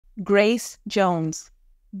Grace Jones.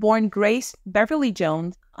 Born Grace Beverly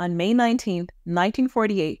Jones on May 19,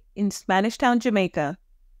 1948, in Spanish Town, Jamaica,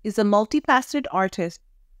 is a multifaceted artist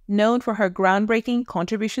known for her groundbreaking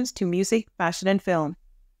contributions to music, fashion, and film.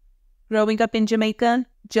 Growing up in Jamaica,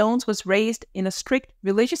 Jones was raised in a strict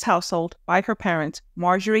religious household by her parents,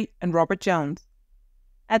 Marjorie and Robert Jones.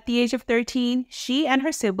 At the age of 13, she and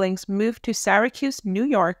her siblings moved to Syracuse, New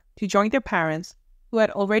York to join their parents, who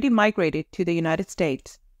had already migrated to the United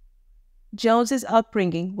States. Jones's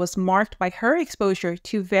upbringing was marked by her exposure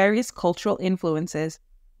to various cultural influences,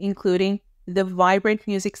 including the vibrant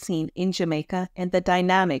music scene in Jamaica and the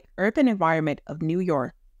dynamic urban environment of New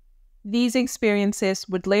York. These experiences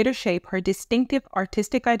would later shape her distinctive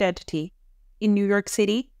artistic identity. In New York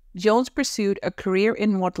City, Jones pursued a career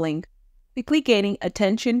in modeling, quickly gaining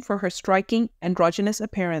attention for her striking androgynous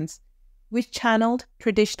appearance, which channeled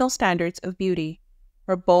traditional standards of beauty.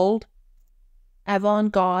 Her bold,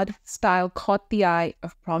 avant-garde style caught the eye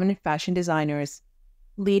of prominent fashion designers,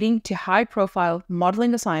 leading to high-profile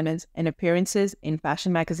modeling assignments and appearances in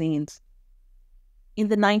fashion magazines. In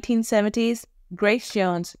the 1970s, Grace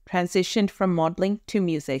Jones transitioned from modeling to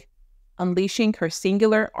music, unleashing her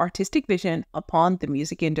singular artistic vision upon the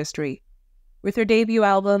music industry. With her debut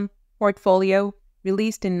album, Portfolio,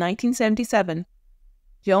 released in 1977,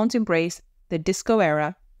 Jones embraced the disco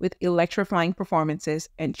era with electrifying performances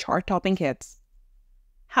and chart-topping hits.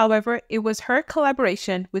 However, it was her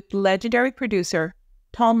collaboration with legendary producer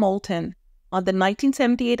Tom Moulton on the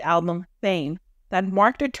 1978 album Fame that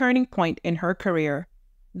marked a turning point in her career.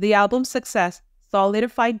 The album's success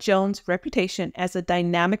solidified Jones' reputation as a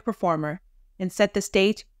dynamic performer and set the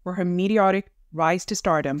stage for her meteoric rise to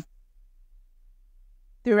stardom.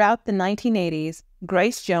 Throughout the 1980s,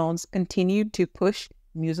 Grace Jones continued to push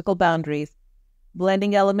musical boundaries,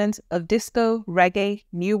 blending elements of disco, reggae,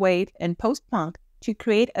 new wave, and post-punk to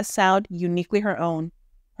create a sound uniquely her own.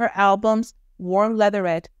 Her albums, Warm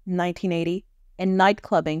Leatherette 1980 and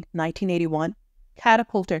Nightclubbing 1981,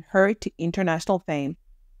 catapulted her to international fame,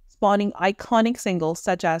 spawning iconic singles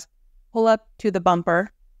such as Pull Up to the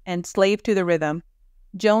Bumper and Slave to the Rhythm.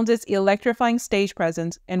 Jones's electrifying stage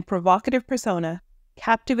presence and provocative persona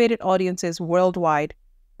captivated audiences worldwide,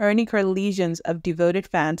 earning her legions of devoted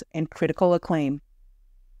fans and critical acclaim.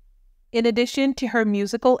 In addition to her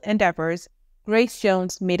musical endeavors, Grace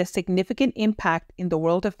Jones made a significant impact in the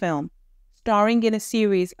world of film, starring in a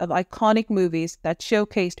series of iconic movies that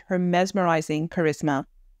showcased her mesmerizing charisma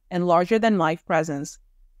and larger-than-life presence.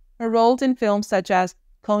 Her roles in films such as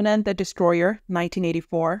Conan the Destroyer,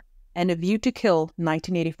 1984, and A View to Kill,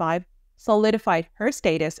 1985, solidified her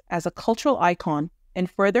status as a cultural icon and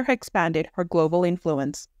further expanded her global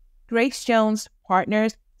influence. Grace Jones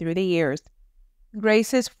partners through the years.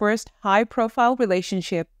 Grace's first high-profile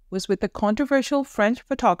relationship was with the controversial French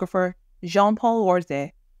photographer Jean-Paul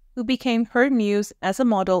Orzay, who became her muse as a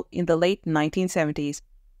model in the late 1970s.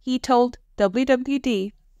 He told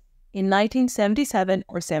WWD, "In 1977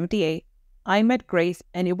 or 78, I met Grace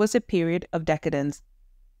and it was a period of decadence.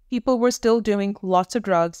 People were still doing lots of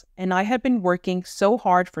drugs and I had been working so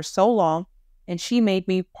hard for so long, and she made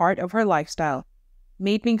me part of her lifestyle,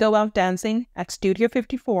 made me go out dancing at Studio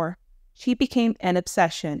 54. She became an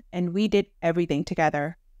obsession and we did everything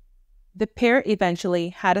together." The pair eventually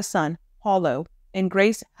had a son, Paulo, and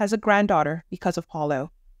Grace has a granddaughter because of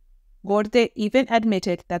Paulo. Gorde even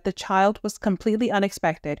admitted that the child was completely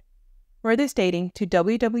unexpected, further stating to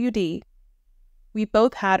WWD, "We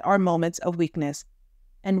both had our moments of weakness,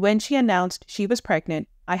 and when she announced she was pregnant,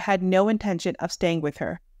 I had no intention of staying with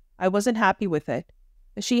her. I wasn't happy with it.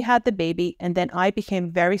 But she had the baby, and then I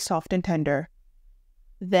became very soft and tender."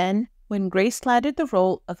 Then, when Grace landed the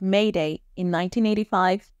role of Mayday in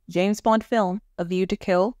 1985 James Bond film A View to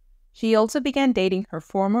Kill, she also began dating her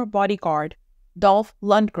former bodyguard, Dolph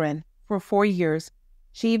Lundgren, for 4 years.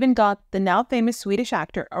 She even got the now famous Swedish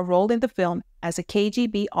actor a role in the film as a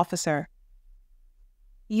KGB officer.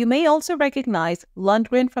 You may also recognize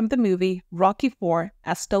Lundgren from the movie Rocky IV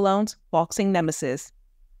as Stallone's boxing nemesis.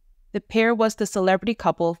 The pair was the celebrity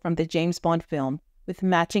couple from the James Bond film, with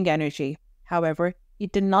matching energy. However,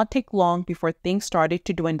 it did not take long before things started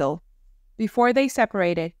to dwindle. Before they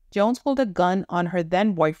separated, Jones pulled a gun on her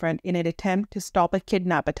then-boyfriend in an attempt to stop a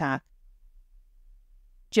kidnap attack.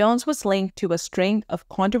 Jones was linked to a string of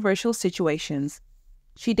controversial situations.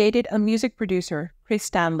 She dated a music producer, Chris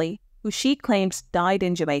Stanley, who she claims died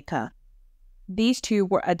in Jamaica. These two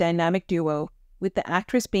were a dynamic duo, with the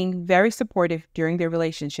actress being very supportive during their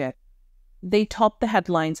relationship. They topped the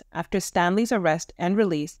headlines after Stanley's arrest and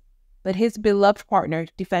release, but his beloved partner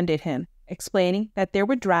defended him, explaining that they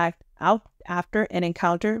were dragged out after an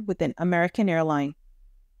encounter with an American airline.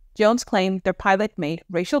 Jones claimed their pilot made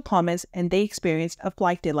racial comments and they experienced a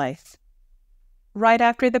flight delay. Right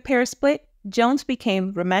after the pair split, Jones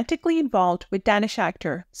became romantically involved with Danish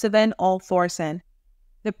actor Sven Ole Thorsen.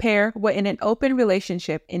 The pair were in an open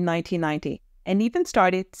relationship in 1990 and even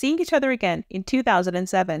started seeing each other again in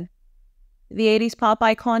 2007. The 80s pop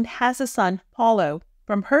icon has a son, Paulo,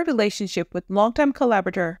 from her relationship with longtime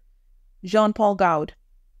collaborator Jean-Paul Gaud.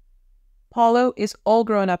 Paulo is all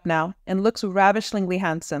grown up now and looks ravishingly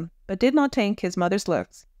handsome, but did not take his mother's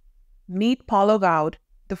looks. Meet Paulo Gaud,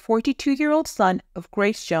 the 42-year-old son of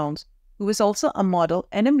Grace Jones, who is also a model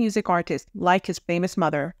and a music artist like his famous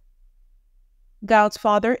mother. Gaud's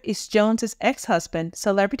father is Jones's ex-husband,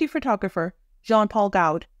 celebrity photographer Jean-Paul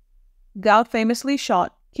Gaud. Gaud famously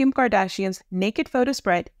shot Kim Kardashian's naked photo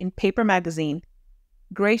spread in Paper magazine.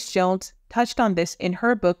 Grace Jones touched on this in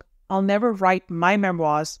her book, I'll Never Write My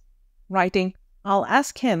Memoirs, writing, I'll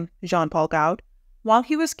ask him, Jean-Paul Gaud, while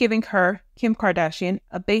he was giving her, Kim Kardashian,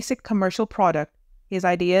 a basic commercial product, his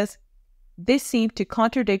ideas. This seemed to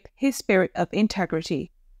contradict his spirit of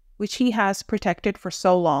integrity, which he has protected for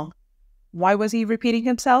so long. Why was he repeating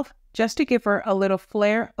himself? Just to give her a little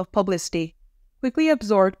flair of publicity, quickly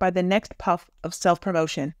absorbed by the next puff of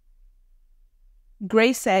self-promotion.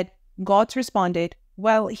 Grace said, Gaud responded,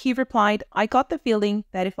 well, he replied, I got the feeling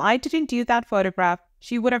that if I didn't do that photograph,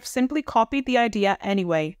 she would have simply copied the idea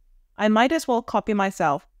anyway. I might as well copy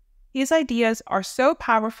myself. His ideas are so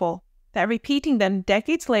powerful that repeating them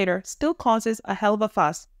decades later still causes a hell of a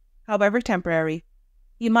fuss, however temporary.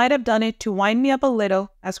 He might have done it to wind me up a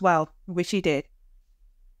little as well, which he did.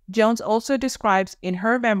 Jones also describes in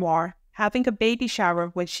her memoir having a baby shower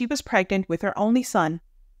when she was pregnant with her only son,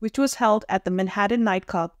 which was held at the Manhattan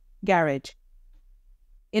nightclub Garage.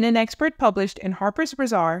 In an expert published in Harper's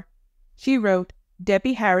Bazaar, she wrote,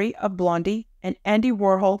 Debbie Harry of Blondie and Andy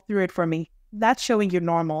Warhol threw it for me. That's showing you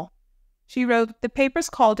normal. She wrote, the papers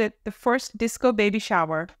called it the first disco baby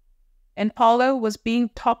shower, and Paulo was being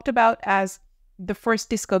talked about as the first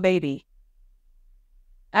disco baby.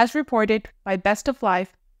 As reported by Best of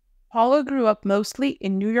Life, Paulo grew up mostly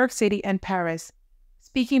in New York City and Paris,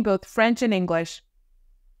 speaking both French and English.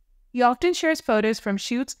 He often shares photos from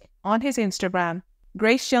shoots on his Instagram.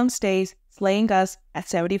 Grace Jones stays slaying us at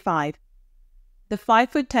 75. The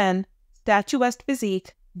 5'10", statuesque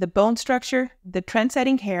physique, the bone structure, the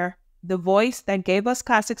trend-setting hair, the voice that gave us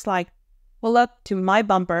classics like Pull Up to My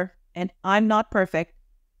Bumper and I'm Not Perfect,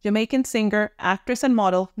 Jamaican singer, actress, and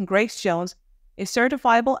model Grace Jones, a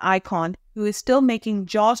certifiable icon who is still making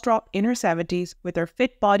jaws drop in her 70s with her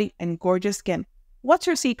fit body and gorgeous skin. What's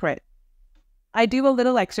her secret? I do a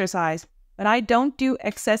little exercise, but I don't do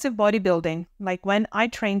excessive bodybuilding like when I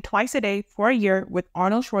trained twice a day for a year with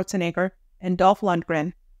Arnold Schwarzenegger and Dolph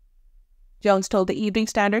Lundgren, Jones told the Evening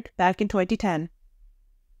Standard back in 2010.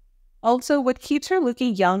 Also, what keeps her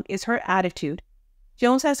looking young is her attitude.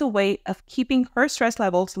 Jones has a way of keeping her stress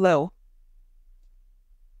levels low.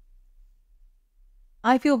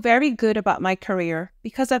 I feel very good about my career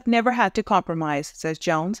because I've never had to compromise, says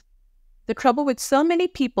Jones. The trouble with so many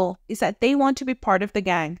people is that they want to be part of the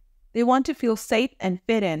gang. They want to feel safe and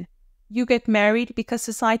fit in. You get married because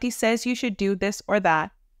society says you should do this or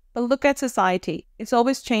that. But look at society. It's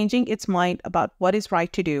always changing its mind about what is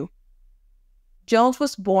right to do. Jones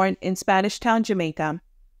was born in Spanish Town, Jamaica,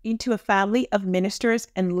 into a family of ministers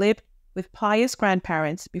and lived with pious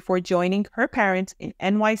grandparents before joining her parents in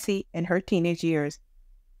NYC in her teenage years.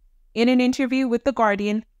 In an interview with The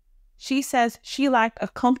Guardian, she says she lacked a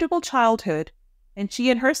comfortable childhood and she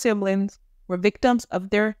and her siblings were victims of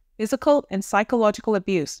their physical and psychological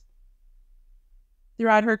abuse.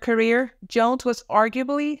 Throughout her career, Jones was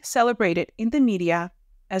arguably celebrated in the media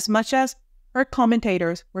as much as her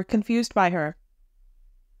commentators were confused by her.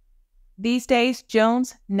 These days,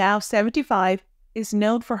 Jones, now 75, is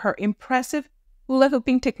known for her impressive hula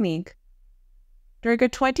hooping technique. During a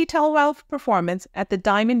 2012 performance at the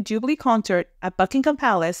Diamond Jubilee concert at Buckingham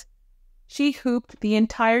Palace, she hooped the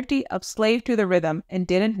entirety of Slave to the Rhythm and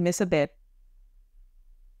didn't miss a bit.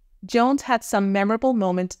 Jones had some memorable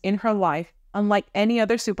moments in her life, unlike any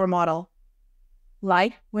other supermodel.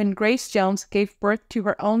 Like when Grace Jones gave birth to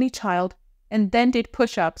her only child and then did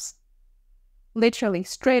push-ups, literally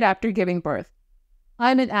straight after giving birth.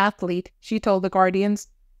 I'm an athlete, she told The Guardian's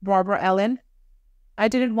Barbara Ellen. I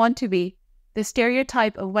didn't want to be. The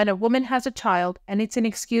stereotype of when a woman has a child and it's an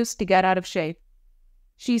excuse to get out of shape.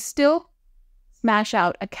 She still smash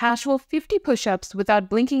out a casual 50 push-ups without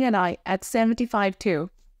blinking an eye at 75 too.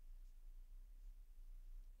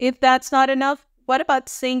 If that's not enough, what about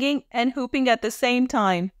singing and hooping at the same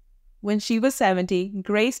time? When she was 70,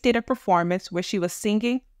 Grace did a performance where she was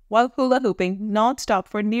singing while hula hooping nonstop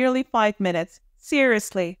for nearly 5 minutes.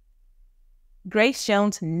 Seriously. Grace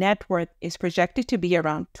Jones' net worth is projected to be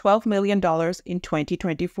around $12 million in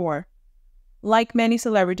 2024. Like many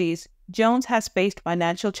celebrities, Jones has faced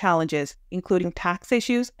financial challenges, including tax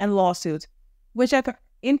issues and lawsuits, which have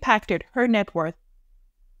impacted her net worth.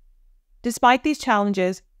 Despite these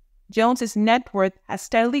challenges, Jones's net worth has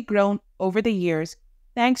steadily grown over the years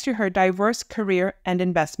thanks to her diverse career and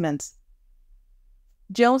investments.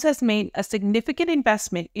 Jones has made a significant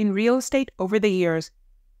investment in real estate over the years,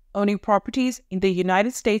 owning properties in the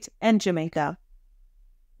United States and Jamaica.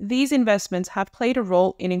 These investments have played a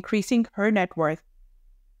role in increasing her net worth.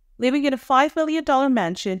 Living in a $5 million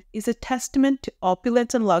mansion is a testament to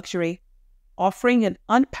opulence and luxury, offering an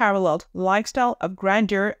unparalleled lifestyle of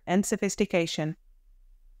grandeur and sophistication.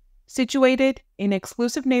 Situated in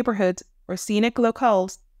exclusive neighborhoods or scenic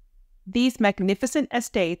locales, these magnificent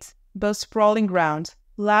estates boast sprawling grounds,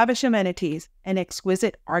 lavish amenities, and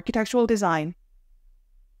exquisite architectural design.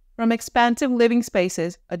 From expansive living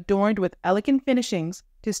spaces adorned with elegant finishings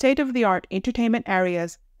to state-of-the-art entertainment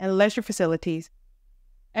areas and leisure facilities,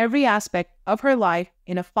 every aspect of her life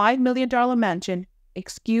in a $5 million mansion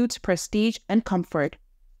exudes prestige and comfort.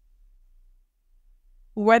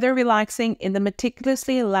 Whether relaxing in the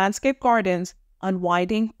meticulously landscaped gardens,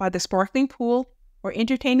 unwinding by the sparkling pool, or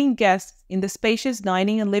entertaining guests in the spacious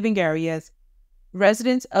dining and living areas,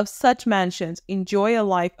 residents of such mansions enjoy a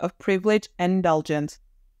life of privilege and indulgence.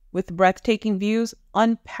 With breathtaking views,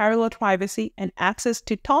 unparalleled privacy, and access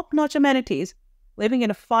to top-notch amenities, living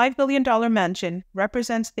in a $5 billion mansion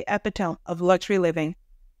represents the epitome of luxury living,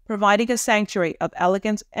 providing a sanctuary of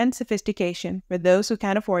elegance and sophistication for those who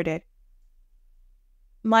can afford it.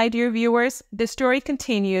 My dear viewers, the story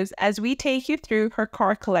continues as we take you through her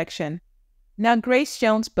car collection. Now, Grace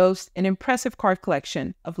Jones boasts an impressive car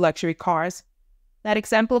collection of luxury cars that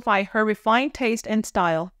exemplify her refined taste and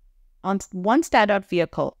style. On one standout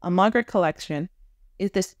vehicle among her collection is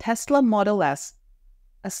this Tesla Model S,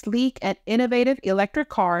 a sleek and innovative electric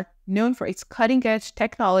car known for its cutting-edge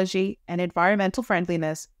technology and environmental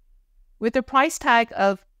friendliness. With a price tag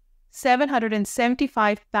of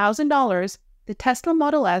 $775,000, the Tesla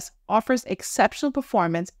Model S offers exceptional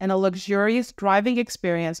performance and a luxurious driving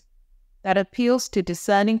experience that appeals to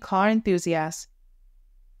discerning car enthusiasts.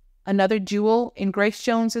 Another jewel in Grace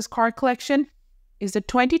Jones's car collection is the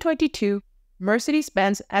 2022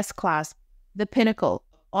 Mercedes-Benz S-Class. The pinnacle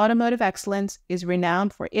of automotive excellence is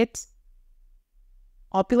renowned for its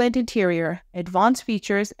opulent interior, advanced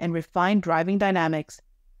features, and refined driving dynamics.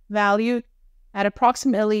 Valued at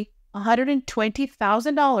approximately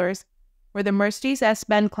 $120,000, where the Mercedes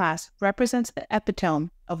S-Benz class represents the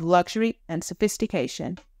epitome of luxury and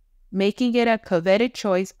sophistication, making it a coveted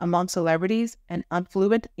choice among celebrities and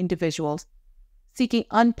affluent individuals seeking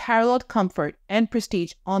unparalleled comfort and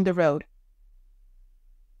prestige on the road.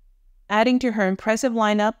 Adding to her impressive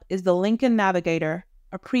lineup is the Lincoln Navigator,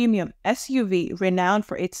 a premium SUV renowned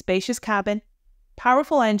for its spacious cabin,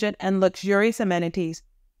 powerful engine, and luxurious amenities.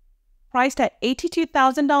 Priced at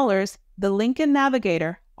 $82,000, the Lincoln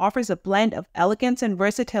Navigator offers a blend of elegance and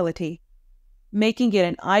versatility, making it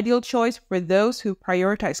an ideal choice for those who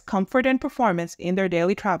prioritize comfort and performance in their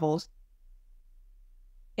daily travels.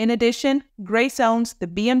 In addition, Grace owns the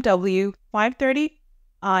BMW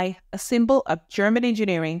 530i, a symbol of German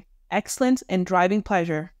engineering, excellence, and driving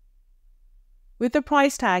pleasure. With a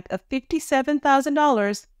price tag of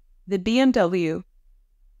 $57,000, the BMW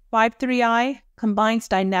 530i combines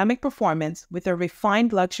dynamic performance with a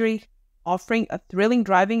refined luxury, offering a thrilling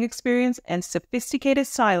driving experience and sophisticated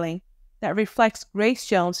styling that reflects Grace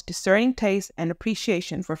Jones' discerning taste and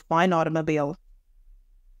appreciation for fine automobiles.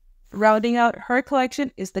 Rounding out her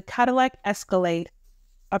collection is the Cadillac Escalade,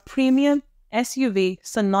 a premium SUV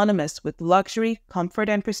synonymous with luxury, comfort,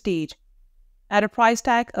 and prestige. At a price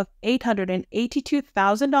tag of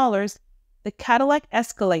 $882,000, the Cadillac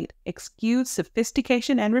Escalade exudes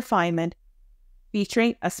sophistication and refinement,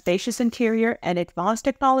 featuring a spacious interior and advanced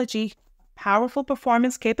technology, powerful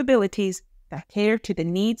performance capabilities that cater to the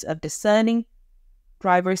needs of discerning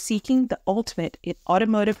drivers seeking the ultimate in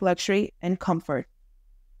automotive luxury and comfort.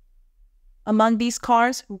 Among these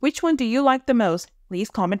cars, which one do you like the most? Please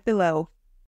comment below.